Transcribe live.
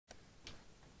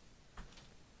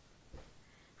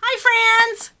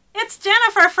It's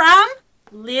Jennifer from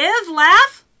Live,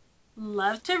 Laugh,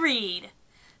 Love to Read.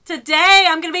 Today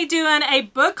I'm going to be doing a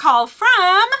book haul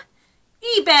from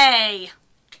eBay.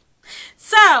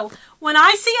 So, when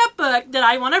I see a book that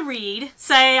I want to read,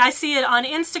 say I see it on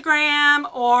Instagram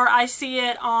or I see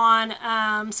it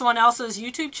on someone else's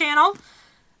YouTube channel,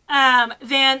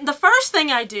 then the first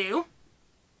thing I do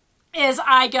is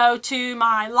I go to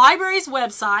my library's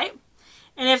website,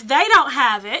 and if they don't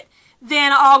have it,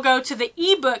 then I'll go to the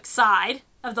ebook side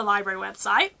of the library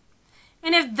website.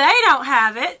 And if they don't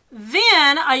have it,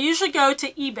 then I usually go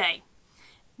to eBay.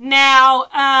 Now,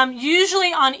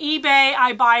 usually on eBay,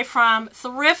 I buy from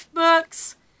Thrift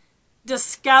Books,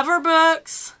 Discover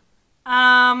Books,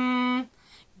 Goodwill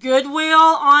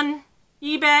on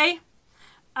eBay.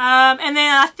 And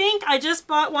then I think I just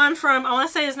bought one from, I want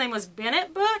to say his name was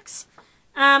Bennett Books.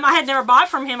 I had never bought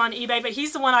from him on eBay, but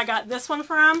he's the one I got this one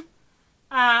from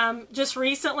just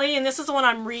recently. And this is the one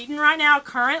I'm reading right now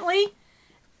currently.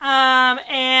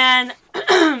 And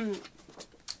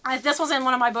this was in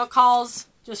one of my book hauls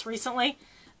just recently.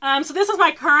 So this is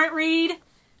my current read,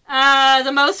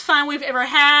 The Most Fun We've Ever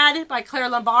Had by Claire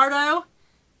Lombardo.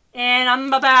 And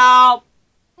I'm about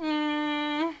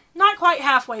not quite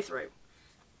halfway through.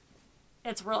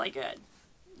 It's really good.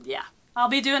 Yeah. I'll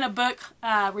be doing a book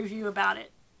review about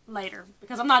it later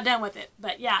because I'm not done with it.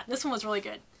 But yeah, this one was really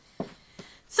good.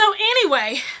 So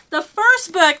anyway, the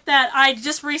first book that I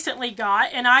just recently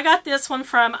got, and I got this one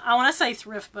from, I want to say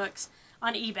Thrift Books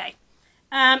on eBay,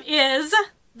 is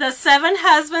The 7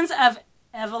 Husbands of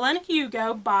Evelyn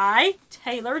Hugo by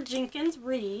Taylor Jenkins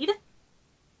Reid.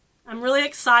 I'm really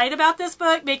excited about this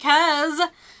book because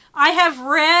I have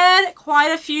read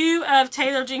quite a few of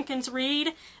Taylor Jenkins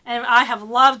Reid, and I have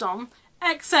loved them,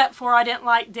 except for I didn't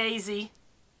like Daisy.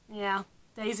 Yeah,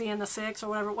 Daisy and the Six, or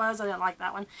whatever it was. I didn't like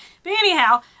that one. But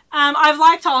anyhow, I've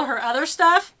liked all her other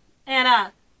stuff, and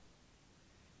I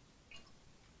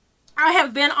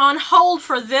have been on hold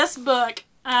for this book,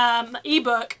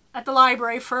 ebook, at the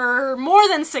library for more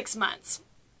than 6 months.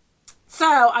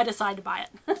 So I decided to buy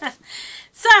it.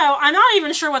 So I'm not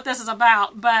even sure what this is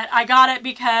about, but I got it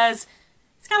because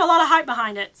it's got a lot of hype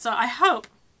behind it. So I hope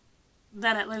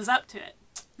that it lives up to it.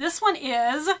 This one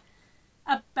is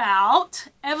about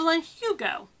Evelyn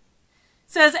Hugo.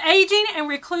 It says, aging and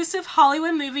reclusive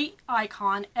Hollywood movie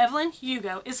icon Evelyn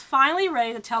Hugo is finally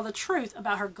ready to tell the truth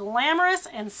about her glamorous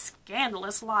and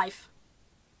scandalous life.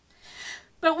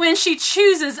 But when she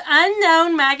chooses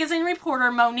unknown magazine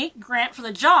reporter Monique Grant for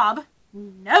the job,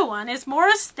 no one is more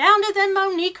astounded than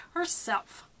Monique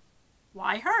herself.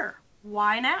 Why her?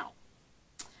 Why now?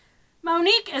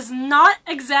 Monique is not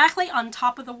exactly on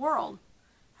top of the world.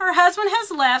 Her husband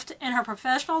has left and her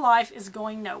professional life is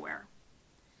going nowhere.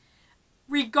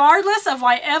 Regardless of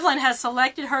why Evelyn has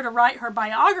selected her to write her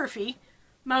biography,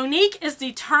 Monique is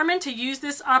determined to use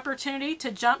this opportunity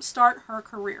to jumpstart her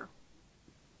career.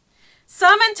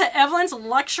 Summoned to Evelyn's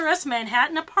luxurious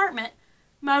Manhattan apartment,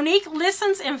 Monique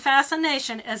listens in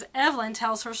fascination as Evelyn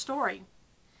tells her story.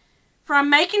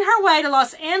 From making her way to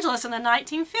Los Angeles in the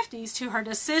 1950s to her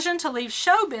decision to leave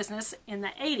show business in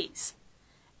the 80s.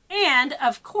 And,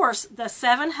 of course, the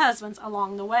 7 husbands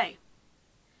along the way.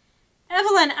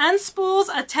 Evelyn unspools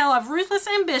a tale of ruthless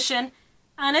ambition,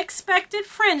 unexpected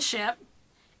friendship,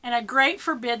 and a great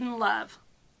forbidden love.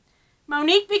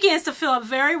 Monique begins to feel a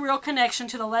very real connection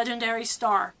to the legendary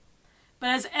star.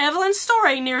 But as Evelyn's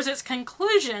story nears its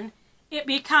conclusion, it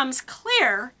becomes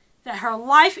clear that her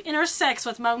life intersects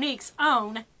with Monique's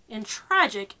own in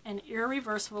tragic and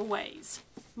irreversible ways.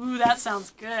 Ooh, that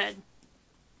sounds good.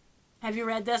 Have you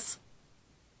read this?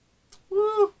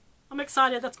 Woo! I'm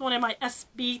excited. That's going in my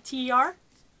SBTR,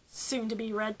 soon to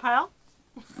be read pile.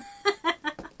 And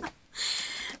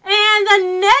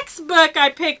the next book I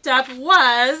picked up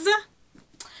was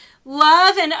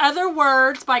Love and Other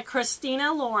Words by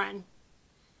Christina Lauren.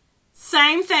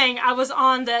 Same thing. I was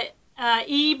on the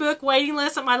e-book waiting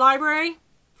list at my library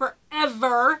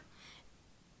forever,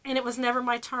 and it was never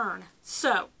my turn.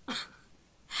 So,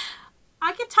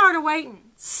 I get tired of waiting.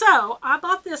 So, I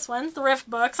bought this one, Thrift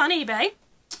Books on eBay.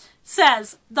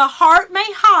 Says, the heart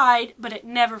may hide, but it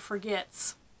never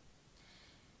forgets.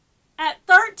 At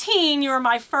 13, you were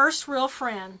my first real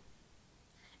friend.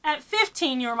 At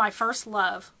 15, you were my first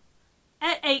love.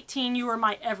 At 18, you were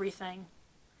my everything.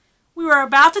 We were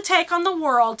about to take on the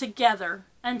world together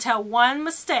until one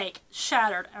mistake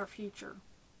shattered our future.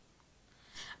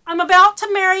 I'm about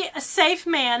to marry a safe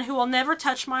man who will never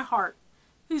touch my heart,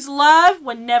 whose love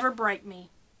would never break me.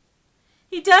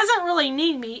 He doesn't really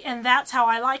need me, and that's how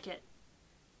I like it.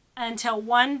 Until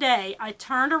one day I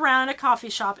turned around in a coffee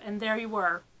shop and there you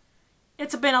were.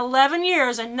 It's been 11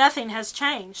 years and nothing has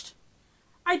changed.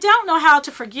 I don't know how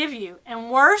to forgive you,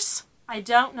 and worse, I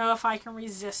don't know if I can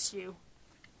resist you.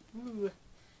 Ooh.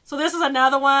 So this is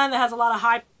another one that has a lot of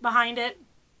hype behind it.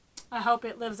 I hope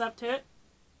it lives up to it.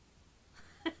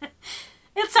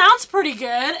 It sounds pretty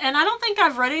good, and I don't think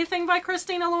I've read anything by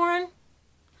Christina Lauren.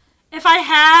 If I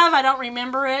have, I don't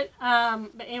remember it.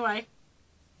 But anyway,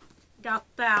 got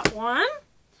that one.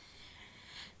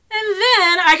 And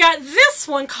then I got this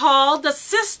one called The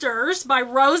Sisters by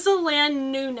Rosalind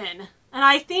Noonan. And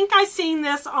I think I seen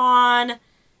this on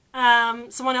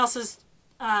someone else's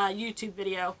YouTube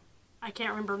video. I can't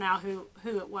remember now who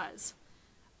it was.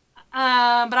 But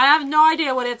I have no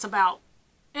idea what it's about.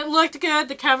 It looked good.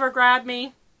 The cover grabbed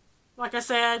me. Like I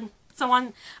said,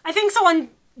 I think someone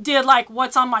did like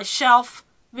what's on my shelf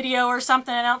video or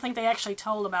something, and I don't think they actually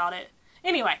told about it.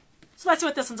 Anyway, so let's see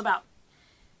what this one's about.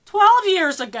 12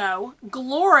 years ago,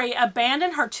 Glory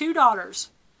abandoned her 2 daughters,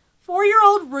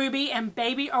 4-year-old Ruby and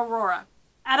baby Aurora,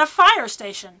 at a fire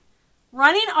station,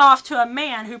 running off to a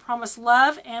man who promised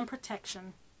love and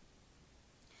protection.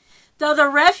 Though the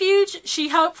refuge she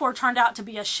hoped for turned out to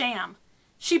be a sham,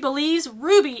 she believes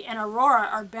Ruby and Aurora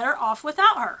are better off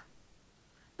without her.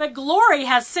 But Glory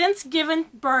has since given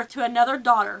birth to another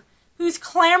daughter, who's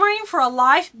clamoring for a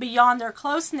life beyond their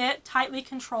close-knit, tightly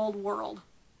controlled world.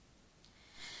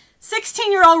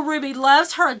 16-year-old Ruby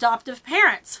loves her adoptive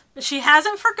parents, but she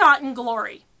hasn't forgotten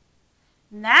Glory.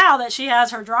 Now that she has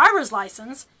her driver's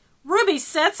license, Ruby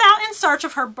sets out in search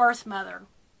of her birth mother.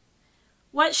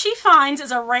 What she finds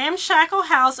is a ramshackle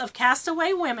house of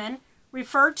castaway women,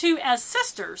 referred to as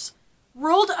sisters,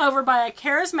 ruled over by a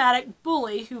charismatic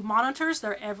bully who monitors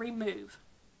their every move.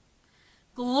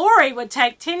 Glory would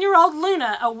take 10-year-old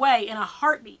Luna away in a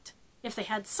heartbeat if they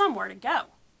had somewhere to go.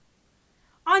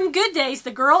 On good days, the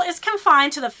girl is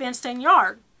confined to the fenced-in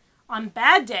yard. On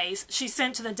bad days, she's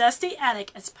sent to the dusty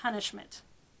attic as punishment.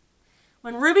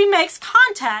 When Ruby makes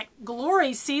contact,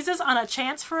 Glory seizes on a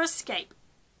chance for escape.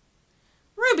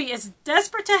 Ruby is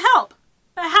desperate to help,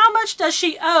 but how much does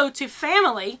she owe to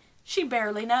family she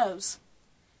barely knows?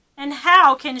 And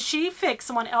how can she fix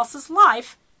someone else's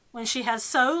life when she has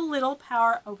so little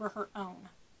power over her own?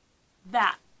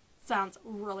 That sounds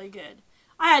really good.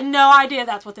 I had no idea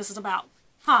that's what this is about.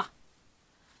 Huh.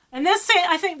 And this,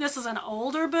 I think this is an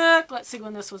older book. Let's see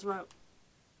when this was wrote.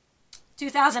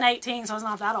 2018, so it's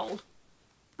not that old.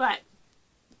 But,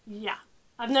 yeah.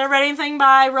 I've never read anything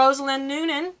by Rosalind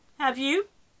Noonan. Have you?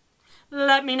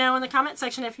 Let me know in the comment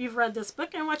section if you've read this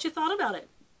book and what you thought about it.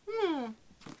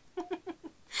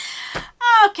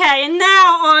 Okay, and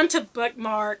now on to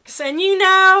bookmarks. And you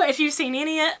know, if you've seen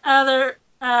any other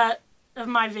of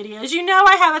my videos, you know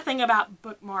I have a thing about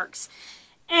bookmarks.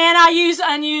 And I use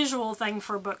unusual thing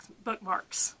for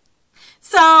bookmarks.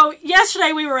 So,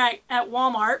 yesterday we were at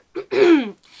Walmart,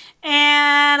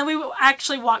 and we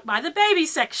actually walked by the baby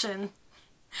section.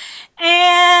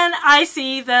 And I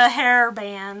see the hair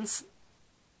bands.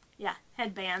 Yeah,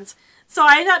 headbands. So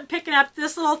I ended up picking up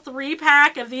this little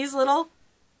 3-pack of these little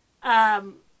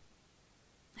hair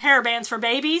bands for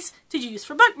babies to use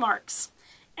for bookmarks.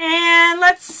 And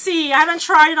let's see, I haven't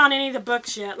tried it on any of the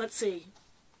books yet. Let's see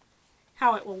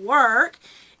how it will work.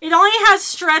 It only has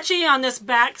stretchy on this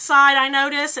back side, I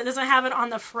noticed. It doesn't have it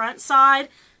on the front side.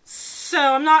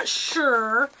 So I'm not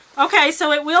sure. Okay,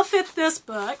 so it will fit this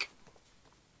book.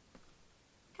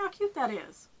 Look how cute that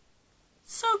is.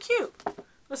 So cute.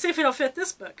 Let's see if it'll fit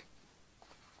this book.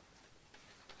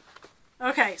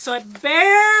 Okay, so it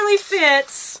barely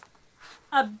fits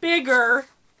a bigger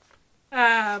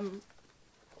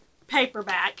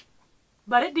paperback,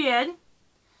 but it did.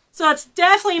 So it's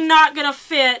definitely not going to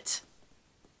fit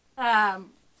a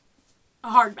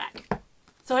hardback.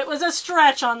 So it was a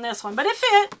stretch on this one, but it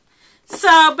fit.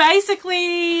 So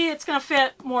basically, it's going to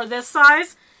fit more this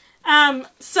size. So,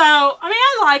 I mean,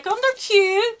 I like them. They're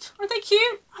cute. Aren't they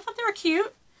cute? I thought they were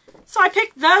cute. So I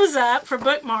picked those up for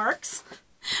bookmarks.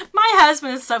 My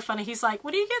husband is so funny. He's like,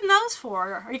 what are you getting those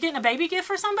for? Are you getting a baby gift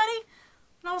for somebody?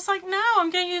 And I was like, no,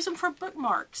 I'm going to use them for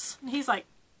bookmarks. And he's like,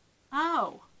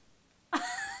 oh.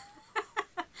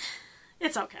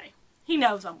 It's okay. He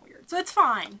knows I'm weird. So it's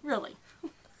fine, really.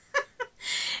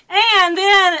 And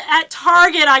then at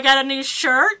Target, I got a new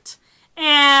shirt.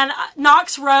 And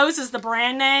Knox Rose is the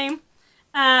brand name.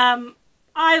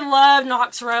 I love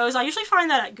Knox Rose. I usually find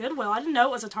that at Goodwill. I didn't know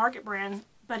it was a Target brand,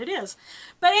 but it is.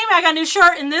 But anyway, I got a new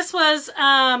shirt, and this was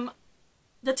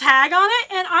the tag on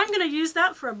it, and I'm going to use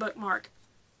that for a bookmark.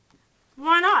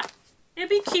 Why not? It'd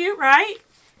be cute, right?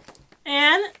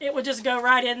 And it would just go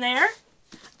right in there.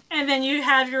 And then you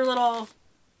have your little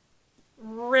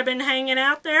ribbon hanging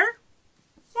out there.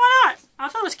 Why not? I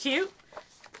thought it was cute.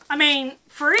 I mean,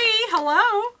 free,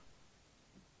 hello.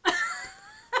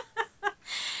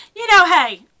 You know,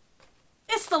 hey,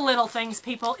 it's the little things,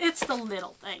 people. It's the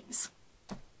little things.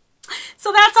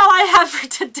 So that's all I have for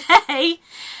today.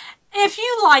 If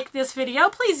you like this video,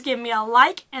 please give me a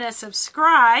like and a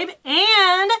subscribe.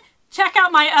 And check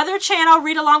out my other channel,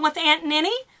 Read Along with Aunt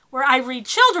Ninny, where I read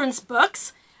children's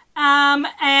books. And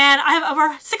I have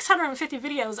over 650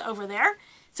 videos over there.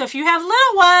 So if you have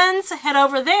little ones, head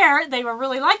over there. They will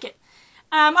really like it.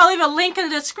 I'll leave a link in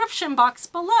the description box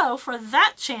below for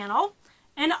that channel.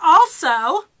 And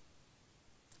also,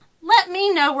 let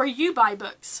me know where you buy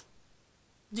books.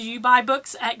 Do you buy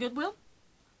books at Goodwill,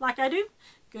 like I do?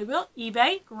 Goodwill,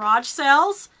 eBay, garage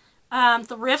sales,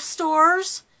 thrift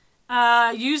stores,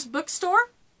 used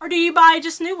bookstore? Or do you buy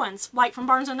just new ones, like from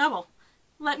Barnes & Noble?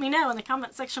 Let me know in the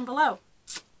comment section below.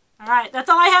 All right, that's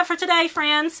all I have for today,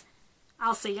 friends.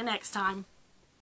 I'll see you next time.